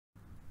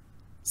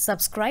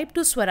Subscribe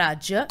to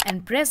Swarajya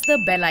and press the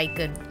bell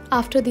icon.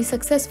 After the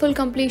successful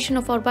completion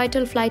of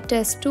Orbital Flight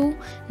Test 2,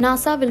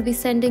 NASA will be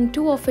sending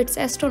 2 of its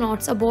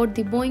astronauts aboard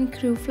the Boeing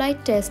Crew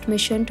Flight Test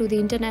mission to the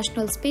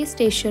International Space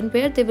Station,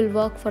 where they will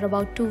work for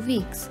about 2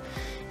 weeks.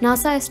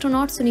 NASA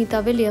astronaut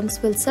Sunita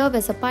will serve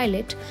as a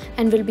pilot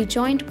and will be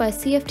joined by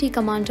CFT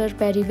Commander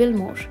Barry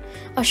Wilmore.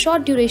 A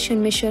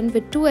short-duration mission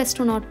with 2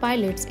 astronaut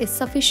pilots is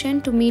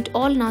sufficient to meet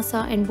all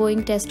NASA and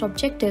Boeing test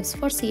objectives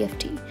for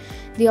CFT.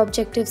 The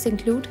objectives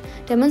include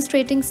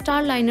demonstrating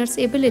Starliner's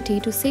ability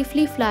to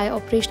safely fly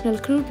operational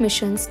crewed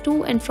missions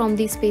to and from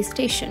the space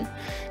station.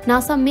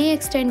 NASA may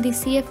extend the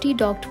CFT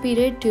docked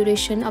period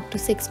duration up to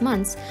 6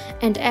 months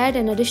and add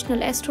an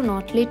additional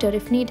astronaut later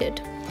if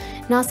needed.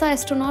 NASA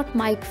astronaut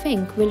Mike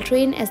Fink will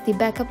train as the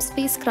backup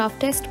spacecraft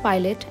test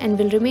pilot and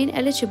will remain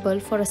eligible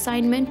for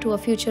assignment to a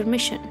future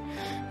mission.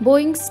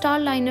 Boeing's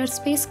Starliner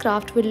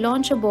spacecraft will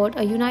launch aboard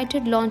a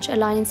United Launch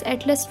Alliance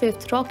Atlas V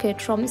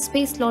rocket from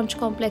Space Launch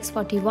Complex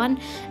 41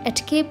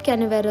 at Cape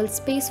Canaveral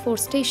Space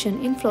Force Station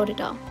in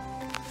Florida.